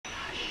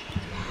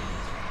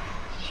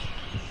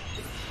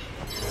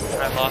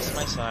I lost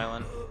my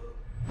silent.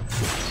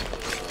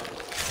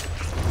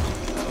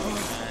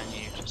 And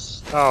you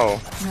just...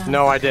 Oh,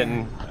 no I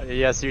didn't.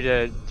 Yes you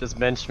did. Just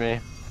bench me.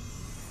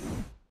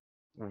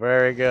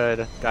 Very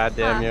good. God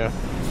damn you.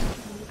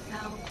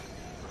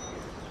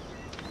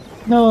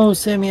 No,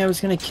 Sammy, I was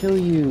gonna kill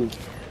you.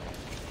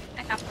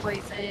 I got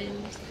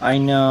poisoned. I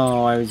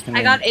know, I was gonna...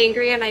 I got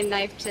angry and I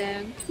knifed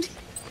him.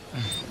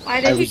 Why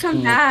did he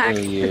come back?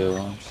 Kill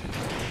you.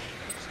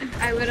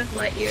 I would have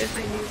let you if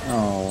I knew that.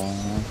 Oh.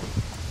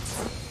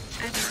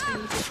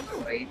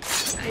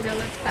 I know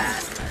that's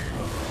bad, but...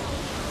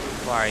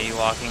 Why are you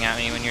walking at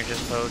me when you're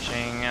just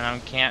poaching and I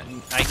can't...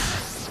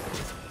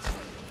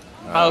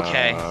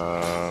 Okay.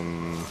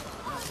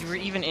 You were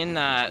even in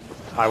that...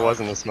 I was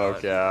in the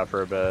smoke, yeah,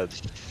 for a bit.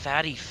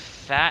 Fatty,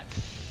 fat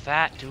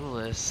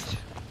duelist.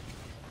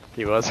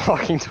 He was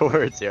walking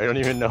towards you, I don't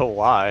even know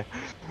why.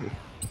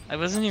 It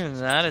wasn't even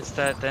that, it's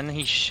that then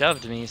he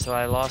shoved me, so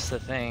I lost the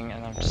thing,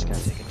 and I'm just gonna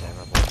take a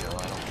terrible kill,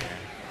 I don't care.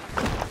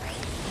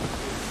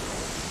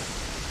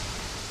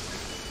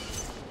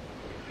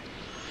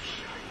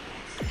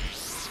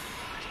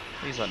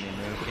 Please let me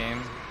move,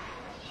 game.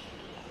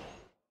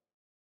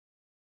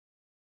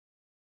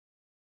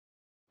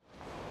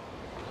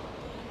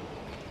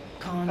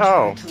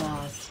 Contract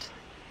lost.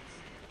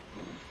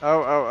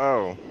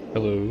 Oh.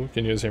 Hello,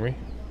 can you guys hear me?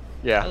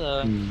 Yeah.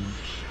 Hello.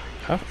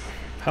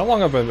 How long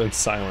have I been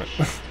silent?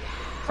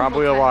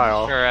 Probably a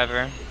while.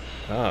 Forever.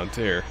 Oh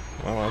dear.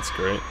 Well, that's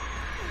great.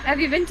 Have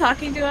you been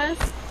talking to us?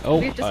 Oh,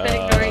 We've just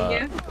been ignoring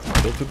you.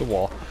 Go through the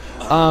wall.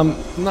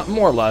 Not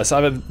more or less.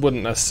 I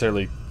wouldn't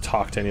necessarily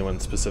talk to anyone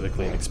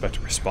specifically and expect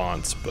a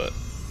response, but.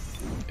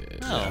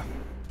 Oh.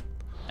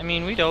 I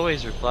mean, we'd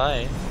always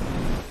reply.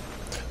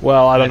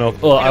 Well, I don't know.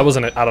 Well, I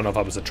don't know if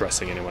I was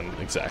addressing anyone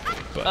exactly,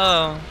 but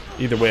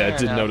either way, I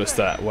did notice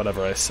that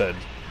whatever I said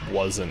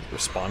wasn't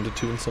responded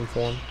to in some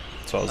form.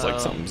 So I was like,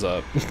 something's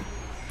up.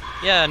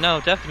 Yeah,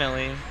 no,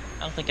 definitely. I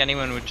don't think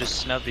anyone would just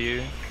snub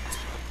you.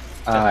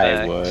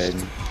 I would.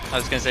 I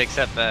was gonna say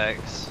except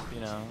Vex, you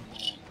know.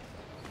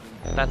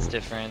 That's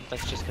different.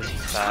 That's just because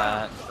he's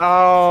fat.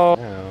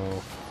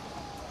 Oh.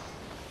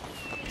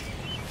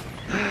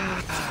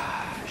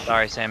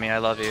 Sorry, Sammy. I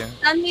love you.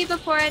 Stun me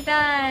before I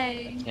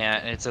die. Yeah,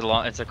 it's a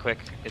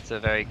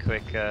very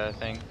quick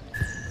thing.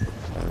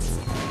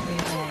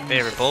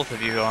 Favor both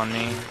of you on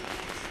me.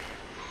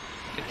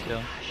 Good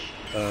kill.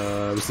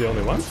 Was the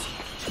only one?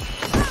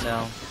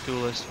 No,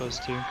 duelist was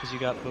too, because you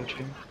got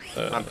poaching.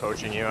 I'm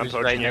poaching you. I'm Who's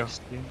poaching right you.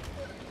 next to you.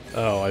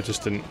 Oh, I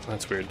just didn't.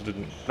 That's weird. I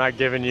didn't. Not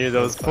giving you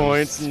those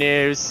points,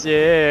 no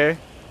sir.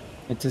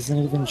 It doesn't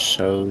even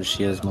show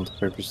she has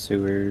multiple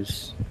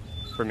pursuers.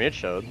 For me, it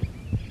showed.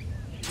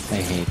 I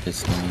hate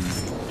this game.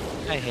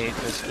 I hate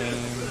this game.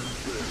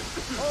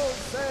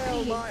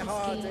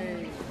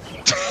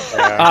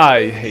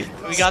 I hate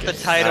this We got the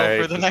game.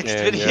 title for the next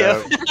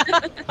video.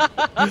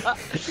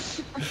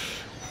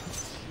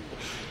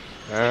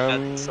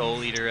 That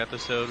Soul Eater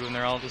episode when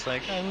they're all just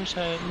like, I wish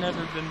I had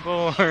never been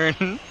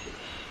born.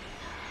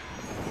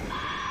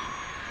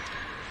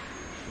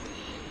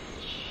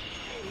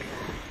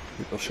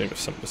 Real shame if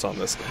something was on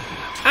this.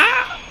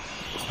 Ah!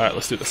 Alright,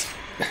 let's do this.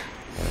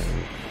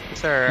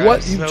 Sir,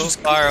 What? I'm You so just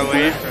far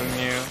away from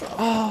you.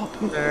 Oh,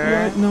 Sir.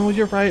 right. No,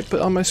 you're right,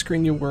 but on my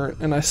screen you weren't,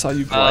 and I saw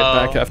you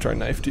glide back after I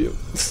knifed you.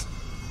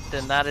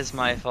 Then that is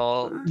my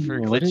fault for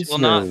What glitch. is Well,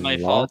 not your my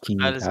fault. walking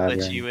That is pattern?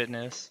 glitchy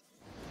witness.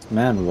 This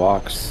man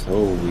walks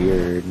so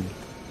weird.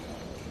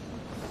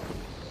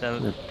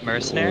 The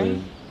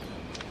mercenary?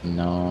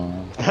 No.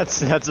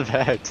 That's a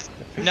fact.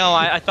 No,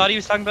 I thought he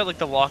was talking about like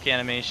the walk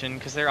animation,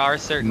 because there are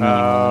certain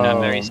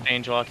very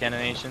strange walk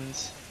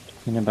animations.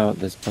 Thinking about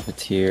this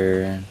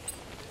puppeteer.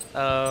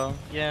 Oh,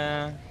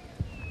 yeah.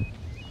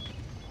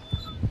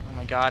 Oh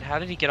my god, how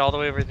did he get all the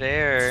way over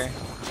there?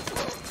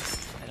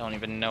 I don't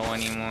even know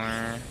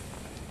anymore.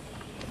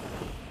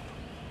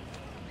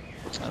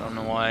 I don't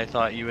know why I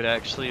thought you would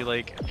actually,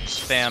 like,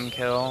 spam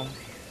kill.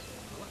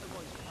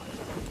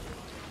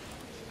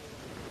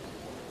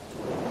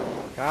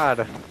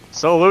 God,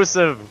 so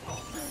elusive.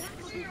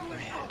 My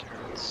head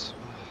hurts.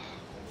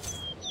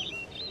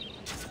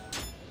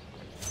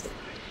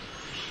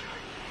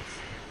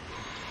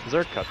 Is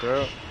there a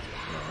cutthroat?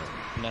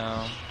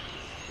 No.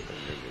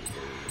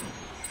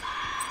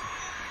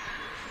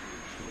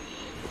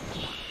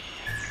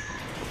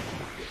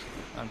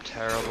 I'm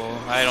terrible.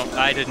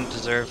 I didn't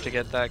deserve to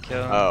get that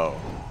kill. Oh.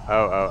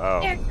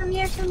 Come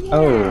here.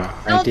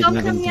 Oh, I didn't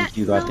even think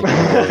you got the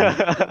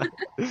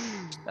kill.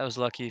 That was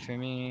lucky for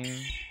me.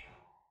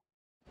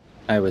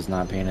 I was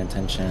not paying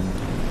attention.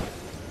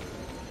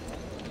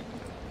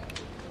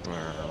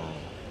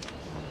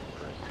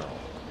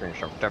 Being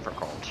so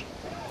difficult.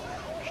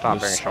 Stop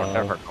being so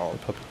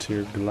difficult.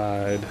 Puppeteer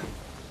glide.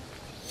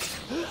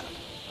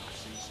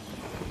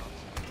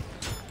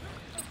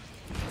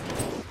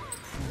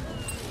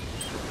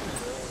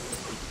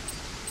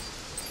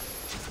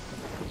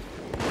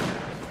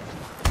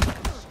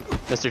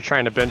 Mr.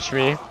 trying to bench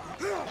me.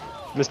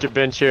 Mr.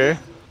 Bencher.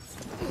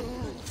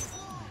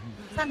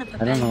 Son of a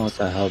I don't know bitch. what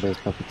the hell this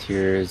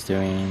puppeteer is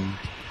doing.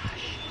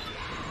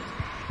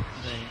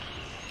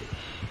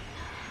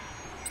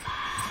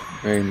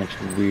 Very much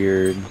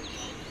weird.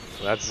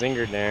 So that's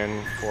Zinger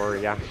Dan for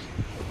ya.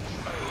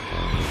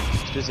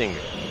 Mr.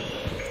 Zinger.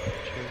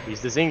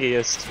 He's the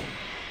zingiest.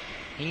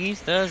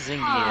 He's the zingiest.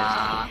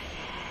 Aww.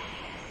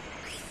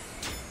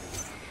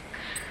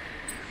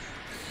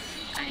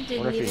 I I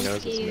didn't wonder if he even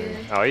knows it's see me. you.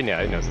 Oh, he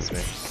knows it's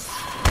me.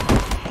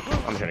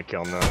 I'm gonna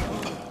kill him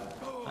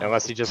though.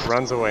 Unless he just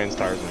runs away and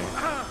stars me.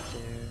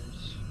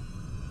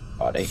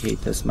 God, I hate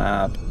this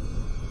map.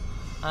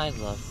 I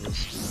love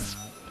this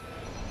map.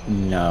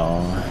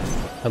 No.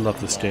 I love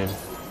this game.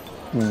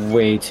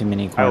 Way too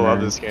many corners. I love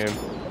this game.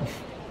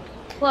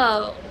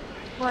 Whoa.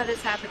 What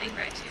is happening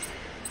right here?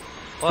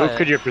 Who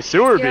could your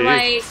pursuer be? You're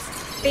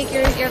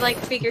like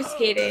figure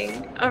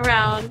skating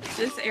around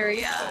this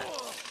area.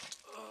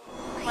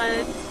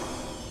 What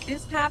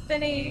is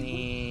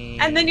happening?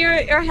 And then your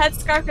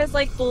headscarf is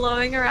like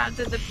blowing around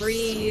in the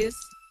breeze.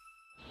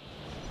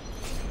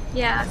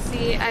 Yeah,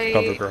 see,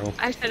 Cover girl.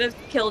 I should have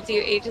killed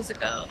you ages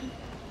ago.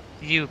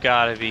 You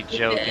gotta be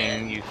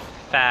joking, you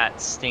fat,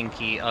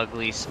 stinky,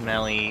 ugly,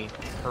 smelly,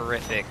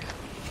 horrific,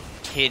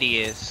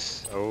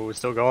 hideous. Oh,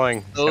 still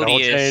going.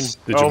 Odious.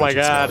 Oh my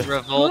god.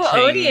 Revolting.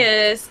 Ooh,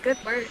 odious. Good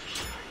work.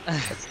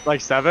 It's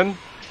like 7?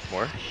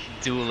 More?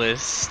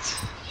 Duelist.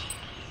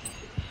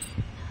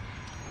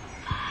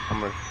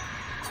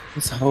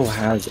 This hoe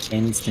has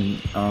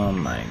instant. Oh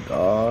my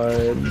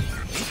god. Are you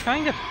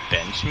trying to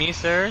bench me,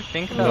 sir?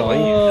 Think about what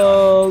you've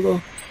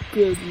Oh,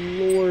 good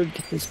lord.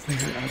 Get this player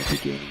out of the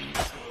game.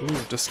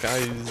 Ooh,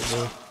 disguise.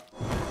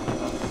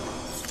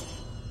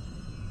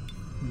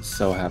 I'm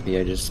so happy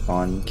I just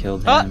spawned and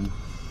killed Ah! him.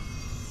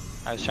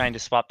 I was trying to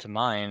swap to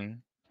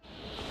mine.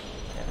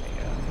 There we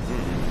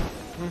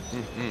go.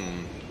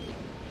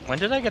 When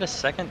did I get a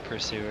second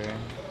pursuer?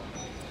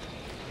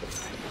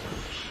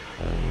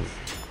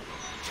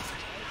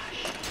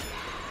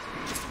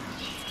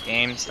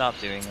 Game, stop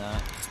doing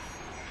that.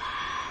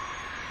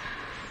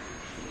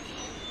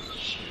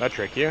 That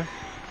trick you?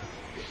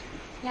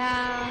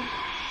 Yeah.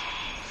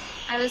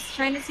 I was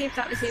trying to see if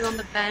that was you on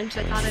the bench.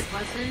 I thought it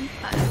wasn't,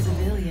 but...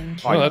 Civilian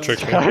Oh, that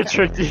tricked me. I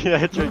tricked you.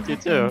 I tricked you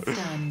too.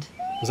 Stunned.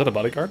 Was that a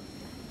bodyguard?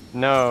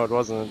 No, it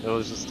wasn't. It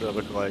was just a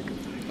look-alike.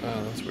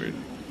 Oh, that's weird.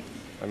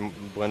 I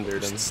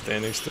blendered him. Just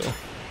standing still.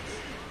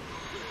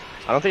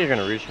 I don't think you're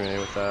gonna reach me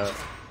with that.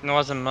 It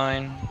wasn't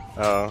mine.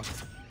 Oh.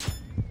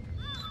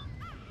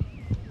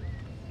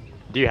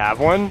 Do you have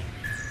one?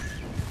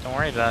 Don't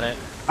worry about it.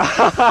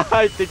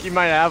 I think you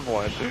might have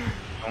one.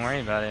 Don't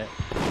worry about it.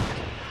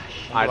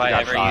 I When do I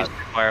got ever shot. use the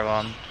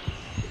firebomb?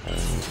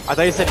 I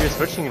thought you said you were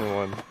switching to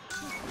one.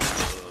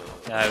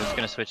 Yeah, I was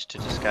gonna switch to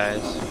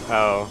disguise.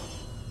 Oh.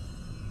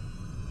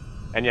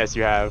 And yes,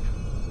 you have.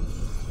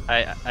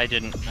 I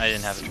didn't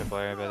have a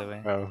tripwire, by the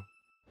way. Oh.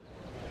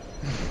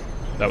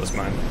 That was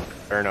mine.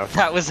 Fair enough.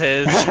 That was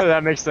his.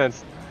 That makes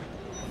sense.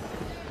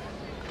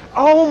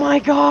 Oh my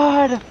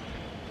god!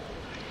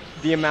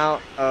 The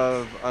amount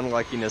of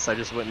unluckiness I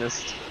just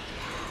witnessed.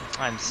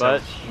 I'm so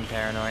fucking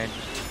paranoid.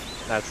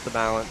 That's the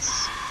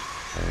balance.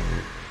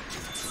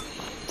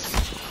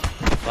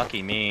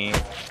 Lucky me.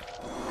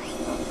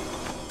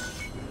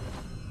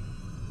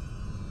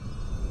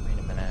 Wait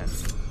a minute.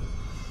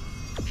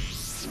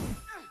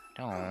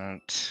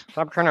 Don't.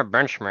 Stop trying to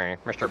bench me,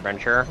 Mr.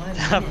 Bencher.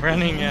 Stop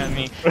running at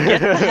me. Get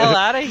the hell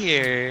out of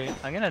here.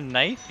 I'm gonna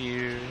knife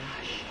you.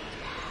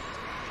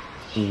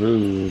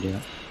 Rude. No,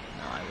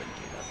 I wouldn't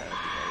do that.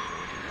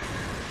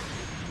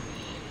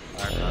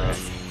 That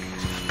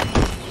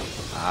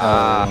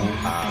would be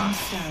very rude.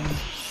 Stunned.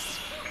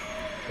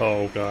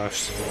 Oh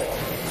gosh.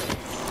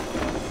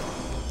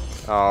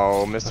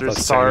 Oh, I Mr. thought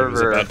Sammy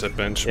was Sarver. about to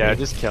bench Yeah, me.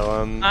 just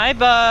kill him. Hi,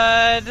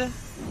 bud.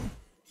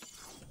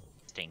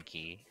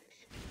 Stinky.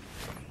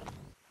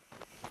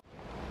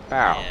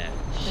 Ow. Yeah,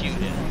 shoot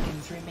him.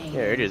 Seconds remain.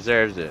 Yeah, he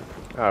deserves it.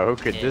 Oh, who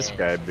could this Yeah.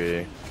 guy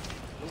be?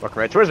 Walk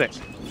right towards me.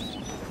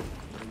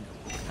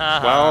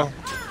 Haha. Well,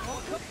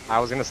 I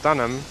was gonna stun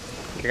him.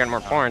 You got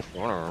more points.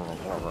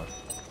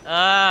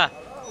 Ah!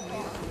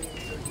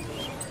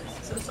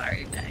 So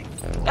sorry, Meg.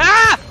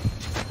 Ah!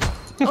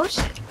 Oh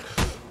shit.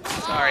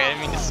 Sorry, I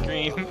didn't mean to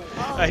scream.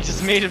 I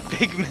just made a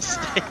big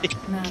mistake.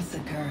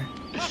 Massacre.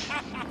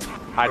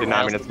 I did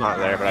not mean it's not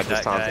there, but I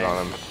just That taunted guy.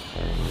 on him.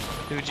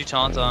 Who'd you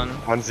taunt on?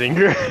 On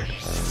Zinger.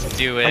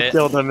 Do I it.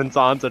 killed him and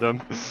taunted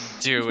him.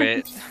 Do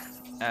it.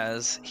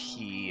 As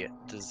he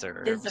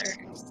deserves.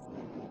 Deserves.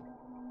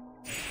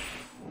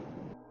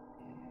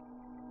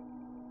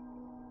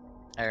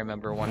 I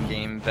remember one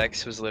game,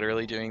 Vex was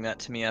literally doing that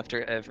to me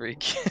after every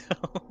kill.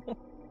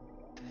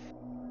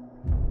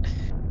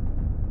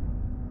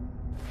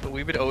 But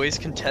we would always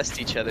contest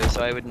each other,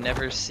 so I would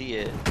never see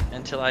it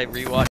until I rewatched